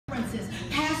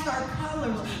past our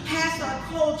colors, past our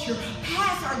culture,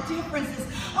 past our differences.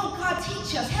 Oh God,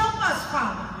 teach us, help us,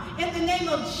 Father, in the name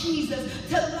of Jesus,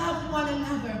 to love one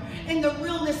another in the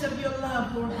realness of your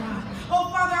love, Lord God. Oh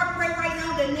Father, I pray right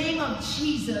now in the name of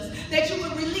Jesus that you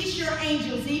would release your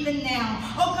angels even now.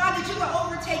 Oh God, that you would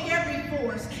overtake every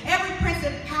force, every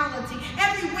principality,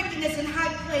 every wickedness in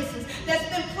high places that's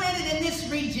been planted in this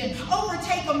region.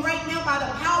 Overtake them right now by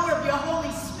the power of your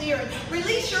Holy Spirit.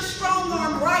 Release your strong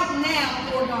arm right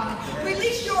now, Lord God.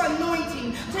 Release your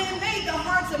anointing to invade the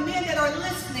hearts of men that are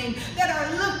listening, that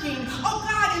are looking. Oh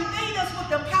God, invade us with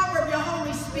the power of your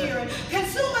Holy Spirit.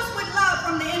 Consume us with love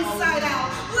from the inside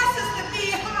out. Bless us to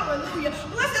be, hallelujah,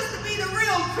 bless us to be the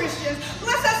real Christians.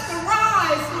 Bless us to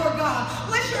rise, Lord God.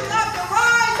 Bless your love to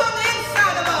rise on the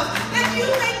inside of us, that you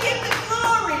may get the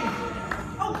glory.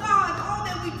 Oh God, all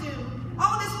that we do,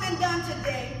 all that's been done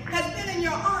today has been in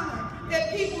your honor,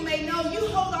 that people may know you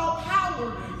hold all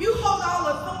power, you hold all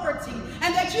authority,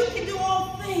 and that you can do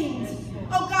all things.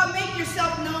 Oh God, make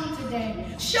yourself known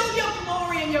today. Show your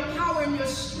glory and your power and your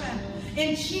strength.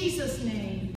 In Jesus' name.